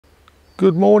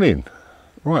Good morning.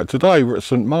 Right, today we're at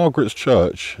St Margaret's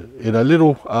Church in a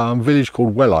little village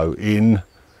called Wellow in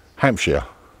Hampshire.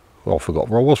 Well, I forgot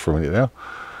where I was for a minute now.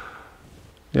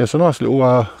 Yeah, it's a nice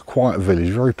little quiet village,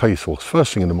 very peaceful. It's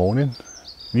first thing in the morning,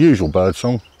 the usual bird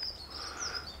song.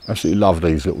 Absolutely love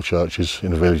these little churches in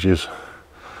the villages.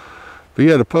 But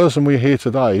yeah, the person we're here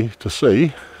today to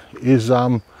see is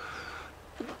was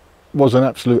an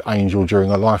absolute angel during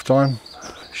her lifetime.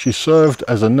 She served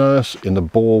as a nurse in the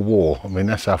Boer War. I mean,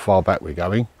 that's how far back we're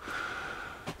going.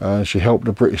 She helped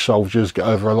the British soldiers get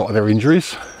over a lot of their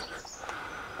injuries.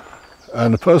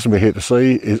 And the person we're here to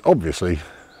see is obviously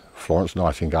Florence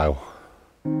Nightingale.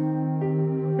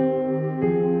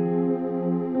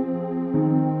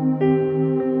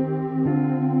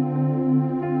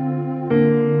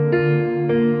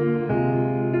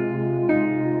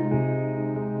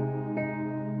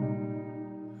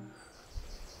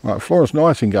 Right, Florence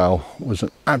Nightingale was an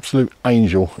absolute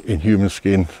angel in human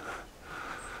skin.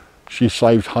 She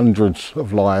saved hundreds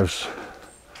of lives,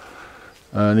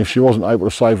 and if she wasn't able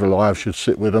to save a life, she'd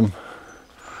sit with them,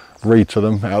 read to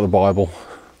them out of the Bible.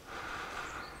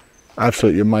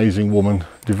 Absolutely amazing woman,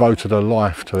 devoted her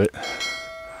life to it.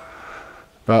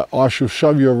 But I shall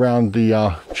show you around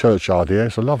the churchyard here.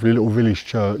 It's a lovely little village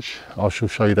church. I shall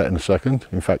show you that in a second.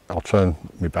 In fact, I'll turn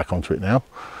me back onto it now.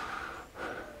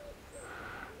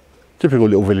 Typical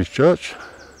little village church.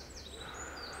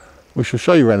 We shall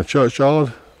show you around the churchyard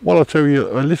while I tell you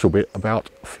a little bit about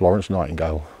Florence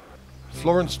Nightingale.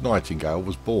 Florence Nightingale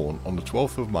was born on the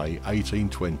 12th of May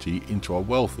 1820 into a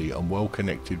wealthy and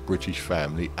well-connected British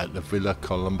family at the Villa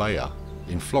Columbea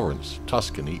in Florence,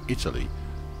 Tuscany, Italy,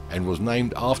 and was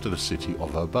named after the city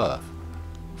of her birth.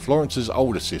 Florence's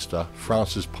older sister,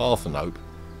 Frances Parthenope,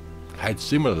 had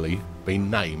similarly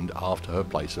been named after her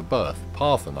place of birth,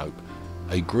 Parthenope,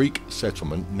 a Greek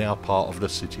settlement now part of the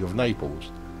city of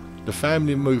Naples. The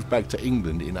family moved back to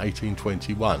England in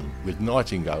 1821, with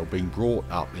Nightingale being brought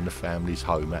up in the family's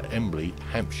home at Wellow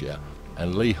Hampshire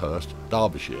and Lea Hurst,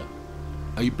 Derbyshire.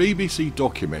 A BBC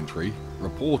documentary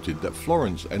reported that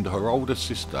Florence and her older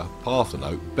sister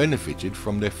Parthenope benefited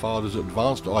from their father's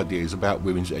advanced ideas about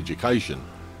women's education.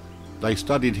 They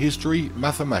studied history,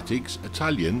 mathematics,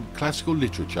 Italian, classical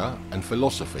literature and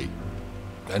philosophy.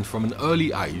 And from an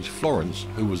early age, Florence,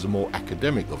 who was the more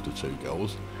academic of the two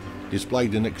girls,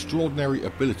 displayed an extraordinary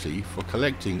ability for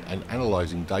collecting and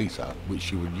analysing data which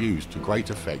she would use to great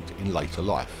effect in later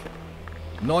life.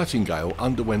 Nightingale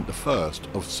underwent the first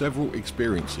of several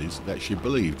experiences that she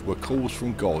believed were calls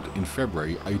from God in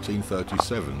February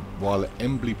 1837 while at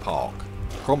Embley Park,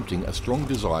 prompting a strong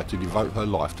desire to devote her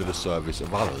life to the service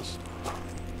of others.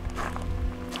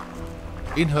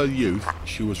 In her youth,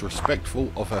 she was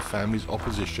respectful of her family's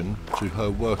opposition to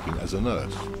her working as a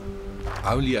nurse,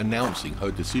 only announcing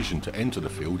her decision to enter the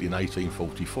field in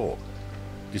 1844.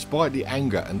 Despite the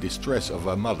anger and distress of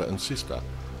her mother and sister,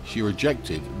 she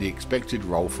rejected the expected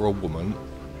role for a woman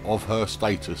of her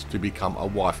status to become a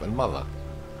wife and mother.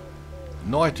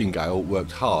 Nightingale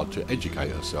worked hard to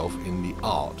educate herself in the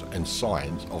art and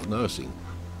science of nursing,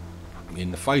 in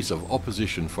the face of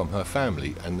opposition from her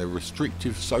family and the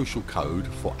restrictive social code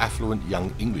for affluent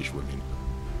young English women.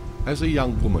 As a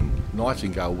young woman,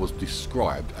 Nightingale was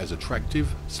described as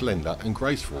attractive, slender and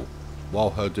graceful.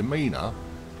 While her demeanour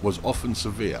was often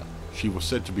severe, she was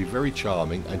said to be very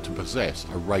charming and to possess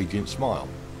a radiant smile.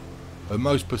 Her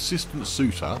most persistent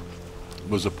suitor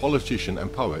was a politician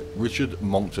and poet, Richard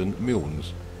Monckton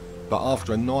Milnes, but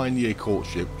after a 9-year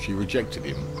courtship she rejected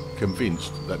him,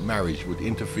 convinced that marriage would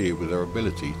interfere with her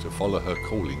ability to follow her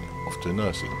calling to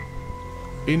nursing.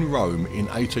 In Rome in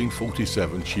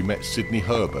 1847 she met Sidney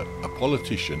Herbert, a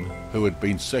politician who had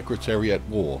been Secretary at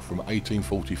War from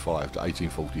 1845 to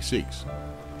 1846.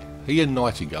 He and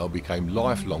Nightingale became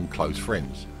lifelong close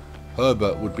friends.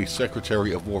 Herbert would be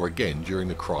Secretary of War again during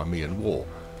the Crimean War,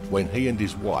 when he and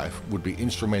his wife would be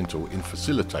instrumental in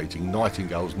facilitating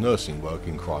Nightingale's nursing work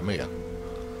in Crimea.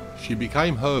 She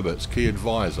became Herbert's key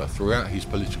advisor throughout his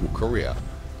political career,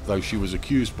 though she was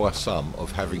accused by some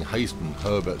of having hastened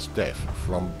Herbert's death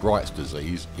from Bright's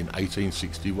disease in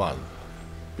 1861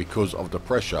 because of the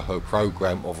pressure her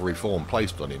programme of reform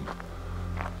placed on him.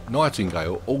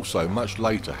 Nightingale also much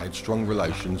later had strong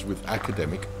relations with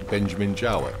academic Benjamin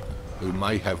Jowett, who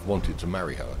may have wanted to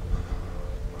marry her.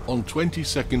 On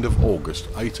 22nd of August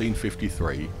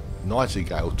 1853,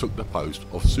 Nightingale took the post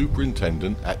of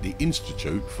Superintendent at the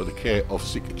Institute for the Care of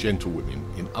Sick Gentlewomen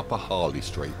in Upper Harley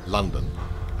Street, London,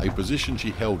 a position she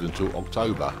held until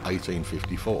October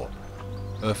 1854.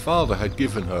 Her father had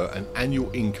given her an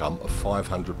annual income of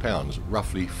 £500,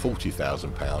 roughly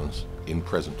 £40,000 in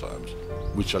present terms.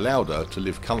 which allowed her to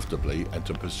live comfortably and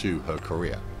to pursue her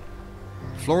career.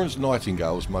 Florence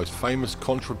Nightingale's most famous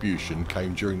contribution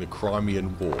came during the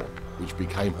Crimean War, which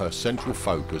became her central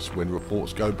focus when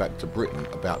reports go back to Britain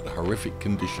about the horrific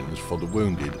conditions for the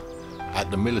wounded at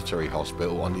the military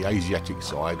hospital on the Asiatic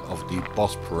side of the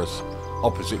Bosporus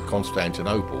opposite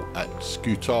Constantinople at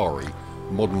Scutari,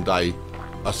 modern-day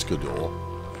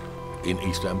Üsküdar, in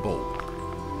Istanbul.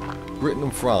 Britain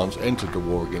and France entered the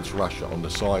war against Russia on the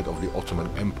side of the Ottoman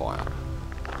Empire.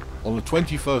 On the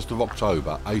 21st of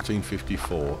October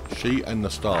 1854, she and the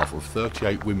staff of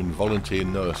 38 women volunteer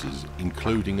nurses,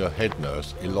 including her head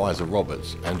nurse Eliza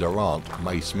Roberts and her aunt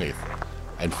May Smith,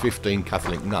 and 15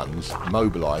 Catholic nuns,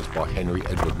 mobilised by Henry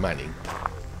Edward Manning,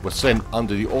 were sent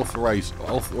under the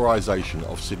authorisation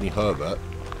of Sidney Herbert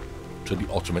to the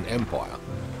Ottoman Empire.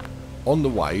 On the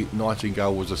way,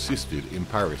 Nightingale was assisted in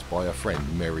Paris by her friend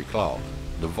Mary Clark.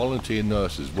 The volunteer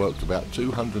nurses worked about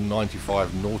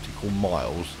 295 nautical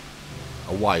miles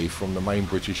away from the main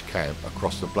British camp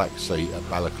across the Black Sea at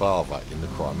Balaclava in the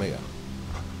Crimea.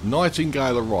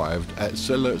 Nightingale arrived at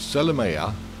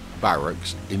Selimia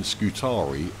Barracks in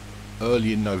Scutari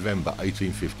early in November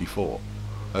 1854.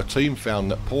 Her team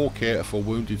found that poor care for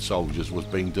wounded soldiers was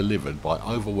being delivered by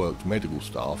overworked medical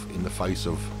staff in the face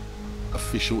of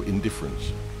official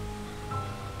indifference.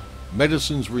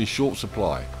 Medicines were in short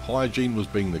supply, hygiene was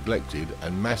being neglected,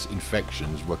 and mass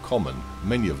infections were common,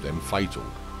 many of them fatal.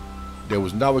 There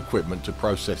was no equipment to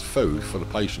process food for the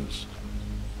patients.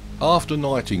 After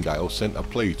Nightingale sent a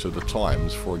plea to the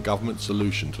Times for a government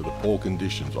solution to the poor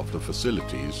conditions of the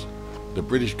facilities, the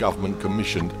British government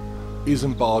commissioned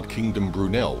Isambard Kingdom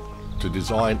Brunel to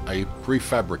design a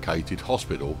prefabricated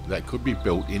hospital that could be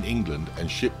built in England and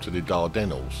shipped to the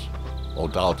Dardanelles, or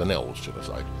Dardanelles should I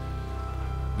say.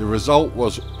 The result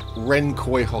was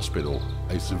Rencoy Hospital,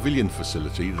 a civilian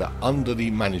facility that, under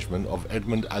the management of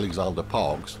Edmund Alexander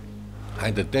Parkes,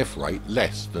 had a death rate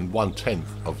less than 1/10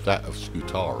 of that of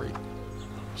Scutari.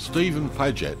 Stephen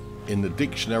Paget, in the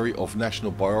Dictionary of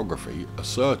National Biography,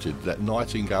 asserted that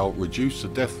Nightingale reduced the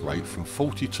death rate from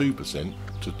 42%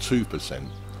 to 2%,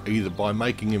 either by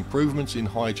making improvements in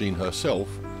hygiene herself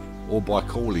or by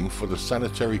calling for the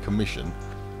Sanitary Commission.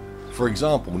 For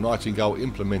example, Nightingale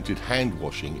implemented hand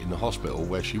washing in the hospital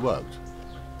where she worked.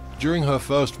 During her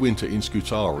first winter in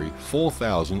Scutari,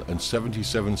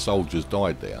 4,077 soldiers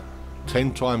died there.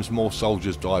 10 times more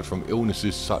soldiers died from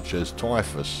illnesses such as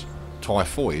typhus,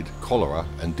 typhoid, cholera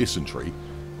and dysentery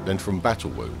than from battle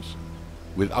wounds.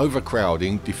 With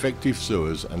overcrowding, defective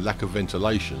sewers and lack of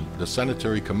ventilation, the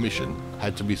Sanitary Commission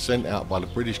had to be sent out by the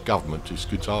British government to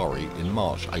Scutari in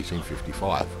March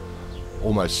 1855,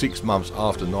 almost 6 months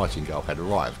after Nightingale had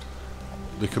arrived.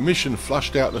 The Commission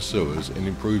flushed out the sewers and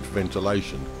improved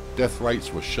ventilation. Death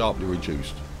rates were sharply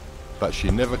reduced, but she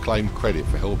never claimed credit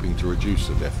for helping to reduce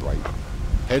the death rate.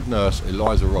 Head nurse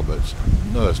Eliza Roberts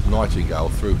nursed Nightingale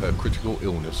through her critical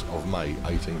illness of May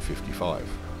 1855.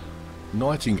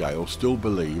 Nightingale still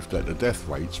believed that the death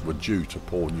rates were due to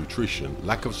poor nutrition,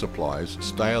 lack of supplies,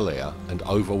 stale air and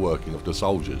overworking of the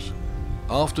soldiers.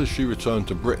 After she returned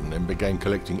to Britain and began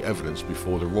collecting evidence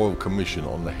before the Royal Commission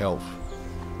on the Health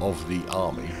of the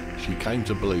Army, she came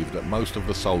to believe that most of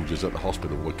the soldiers at the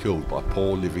hospital were killed by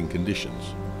poor living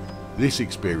conditions. This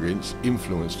experience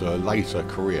influenced her later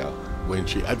career when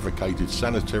she advocated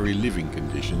sanitary living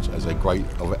conditions as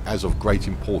of great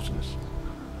importance.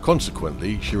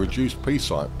 Consequently, she reduced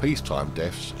peacetime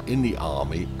deaths in the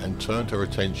army and turned her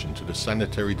attention to the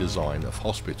sanitary design of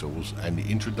hospitals and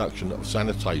the introduction of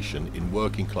sanitation in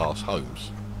working class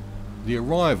homes. The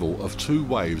arrival of 2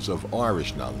 waves of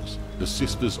Irish nuns, the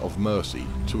Sisters of Mercy,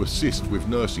 to assist with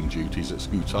nursing duties at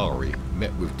Scutari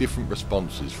met with different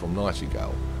responses from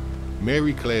Nightingale.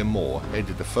 Mary Clare Moore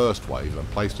headed the first wave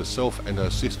and placed herself and her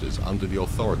sisters under the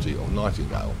authority of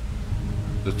Nightingale.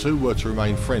 The two were to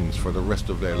remain friends for the rest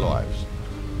of their lives.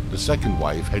 The second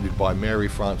wave, headed by Mary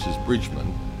Frances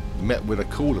Bridgeman, met with a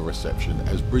cooler reception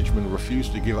as Bridgeman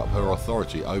refused to give up her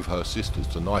authority over her sisters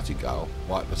to Nightingale,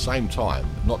 while at the same time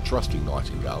not trusting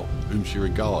Nightingale, whom she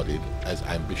regarded as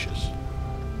ambitious.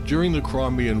 During the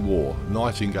Crimean War,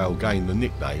 Nightingale gained the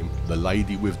nickname "the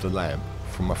Lady with the Lamp"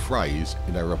 from a phrase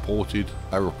in a report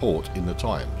in the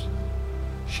Times.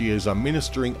 She is a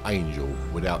ministering angel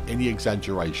without any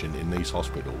exaggeration in these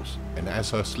hospitals, and as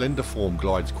her slender form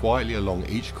glides quietly along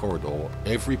each corridor,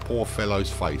 every poor fellow's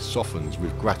face softens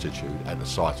with gratitude at the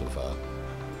sight of her.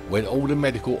 When all the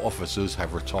medical officers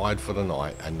have retired for the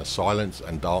night and the silence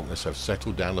and darkness have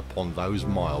settled down upon those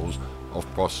miles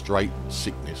of prostrate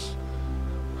sickness,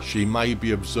 she may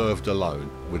be observed alone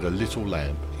with a little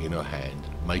lamp in her hand,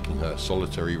 making her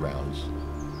solitary rounds.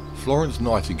 Florence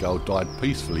Nightingale died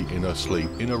peacefully in her sleep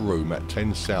in a room at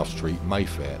 10 South Street,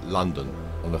 Mayfair, London,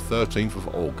 on the 13th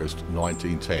of August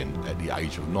 1910 at the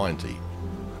age of 90.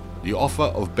 The offer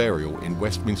of burial in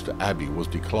Westminster Abbey was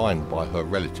declined by her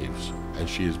relatives, and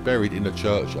she is buried in the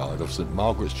churchyard of St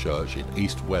Margaret's Church in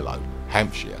East Wellow,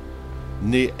 Hampshire,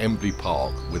 near Embley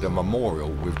Park, with a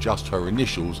memorial with just her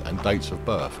initials and dates of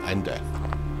birth and death.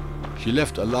 She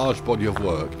left a large body of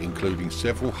work, including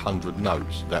several hundred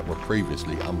notes that were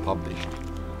previously unpublished.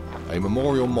 A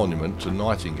memorial monument to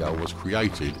Nightingale was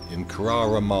created in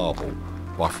Carrara marble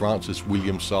by Francis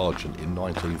William Sargent in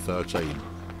 1913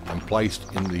 and placed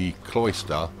in the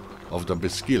cloister of the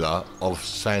Basilica of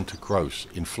Santa Croce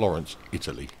in Florence,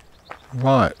 Italy.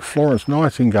 Right, Florence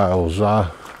Nightingale's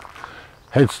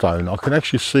headstone. I can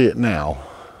actually see it now,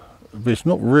 but it's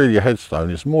not really a headstone,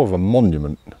 it's more of a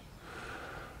monument.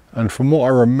 And from what I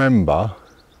remember,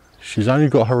 she's only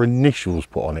got her initials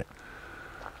put on it.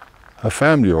 Her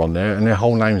family are on there and their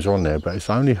whole names are on there, but it's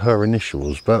only her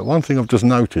initials. But one thing I've just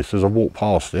noticed as I walk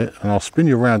past it, and I'll spin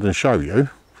you around and show you,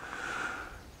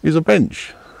 is a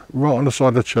bench right on the side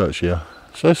of the church here.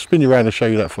 So let's spin you around and show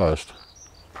you that first.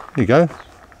 Here you go,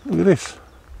 look at this.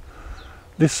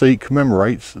 This seat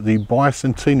commemorates the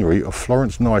bicentenary of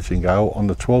Florence Nightingale on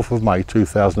the 12th of May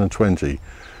 2020.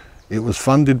 It was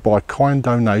funded by kind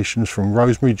donations from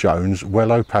Rosemary Jones,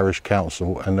 Wellow Parish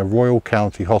Council and the Royal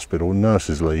County Hospital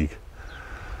Nurses League.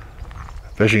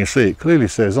 As you can see, it clearly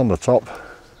says on the top,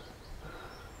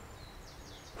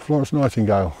 Florence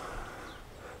Nightingale,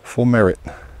 for merit.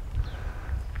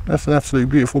 That's an absolutely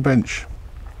beautiful bench.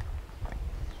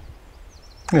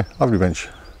 Yeah, lovely bench.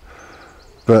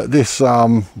 But this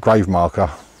grave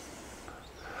marker,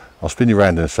 I'll spin you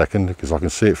around in a second because I can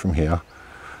see it from here.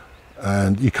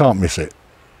 And you can't miss it.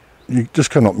 You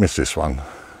just cannot miss this one.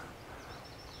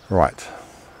 Right.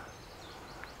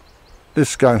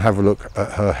 Let's go and have a look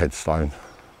at her headstone.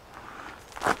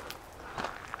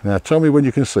 Now tell me when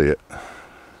you can see it.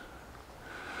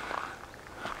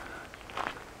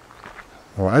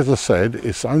 Alright, as I said,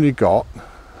 it's only got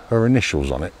her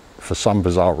initials on it for some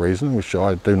bizarre reason, which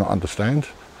I do not understand.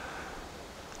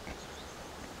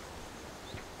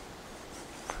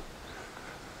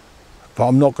 But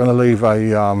I'm not going to leave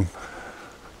a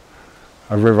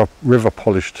river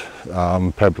polished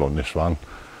pebble on this one,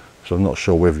 so I'm not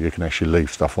sure whether you can actually leave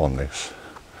stuff on this.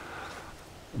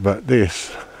 But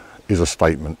this is a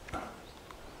statement.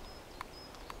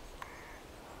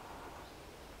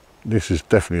 This is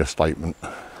definitely a statement.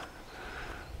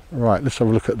 Right, let's have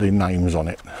a look at the names on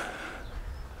it.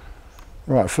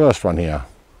 Right, first one here.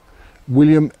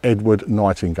 William Edward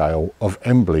Nightingale of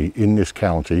Embley in this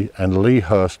county and Lea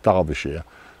Hurst, Derbyshire,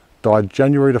 died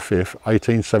January the 5th,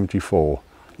 1874,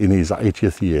 in his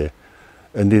 80th year,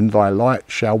 and in thy light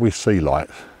shall we see light.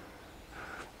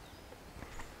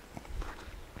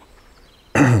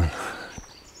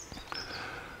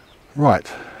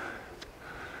 Right.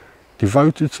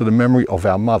 Devoted to the memory of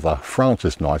our mother,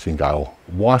 Frances Nightingale,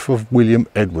 wife of William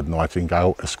Edward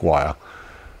Nightingale, Esquire,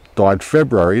 died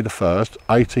February the 1st,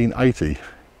 1880.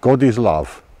 God is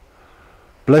love.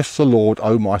 Bless the Lord,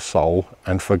 O my soul,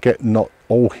 and forget not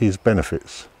all his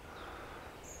benefits.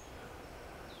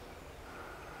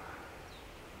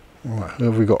 Right, who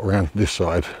have we got around this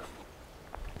side?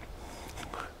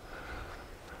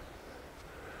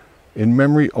 In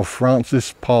memory of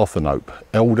Frances Parthenope,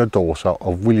 elder daughter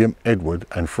of William Edward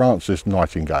and Frances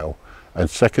Nightingale, and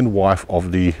second wife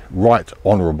of the Right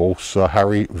Honourable Sir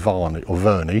Harry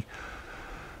Verney,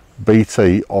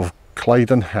 BT of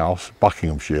Claydon House,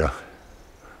 Buckinghamshire,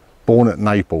 born at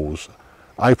Naples,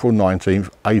 April 19th,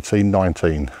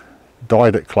 1819,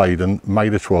 died at Claydon, May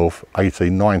the 12th,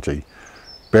 1890,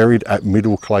 buried at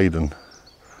Middle Claydon.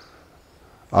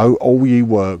 O all ye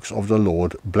works of the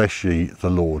Lord, bless ye the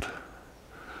Lord.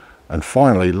 And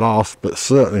finally, last but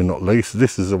certainly not least,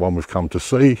 this is the one we've come to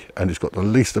see, and it's got the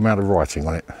least amount of writing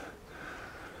on it.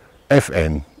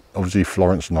 FN, obviously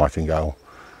Florence Nightingale.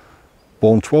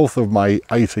 Born 12th of May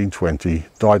 1820,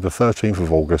 died the 13th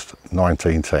of August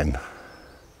 1910.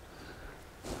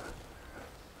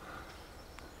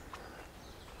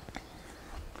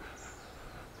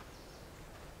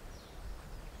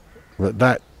 But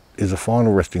that is the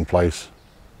final resting place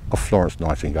of Florence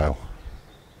Nightingale.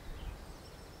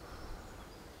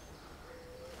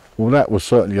 Well, that was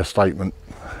certainly a statement.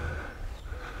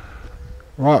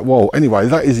 Right, well, anyway,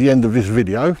 that is the end of this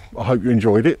video. I hope you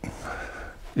enjoyed it.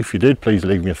 If you did, please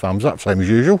leave me a thumbs up, same as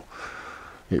usual.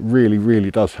 It really,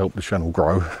 really does help the channel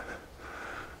grow.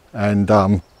 And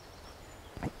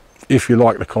if you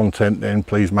like the content, then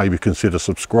please maybe consider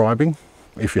subscribing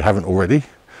if you haven't already.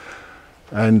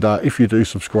 And if you do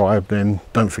subscribe, then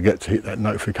don't forget to hit that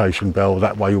notification bell.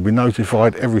 That way you'll be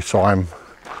notified every time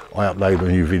I upload a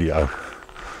new video.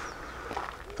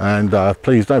 And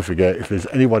please don't forget, if there's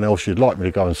anyone else you'd like me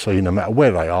to go and see, no matter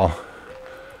where they are,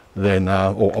 then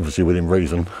or obviously within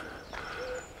reason,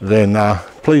 then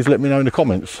please let me know in the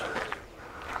comments.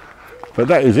 But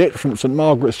that is it from St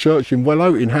Margaret's Church in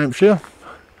Wellow in Hampshire.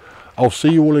 I'll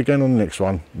see you all again on the next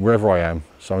one, wherever I am.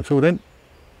 So until then,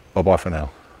 bye bye for now.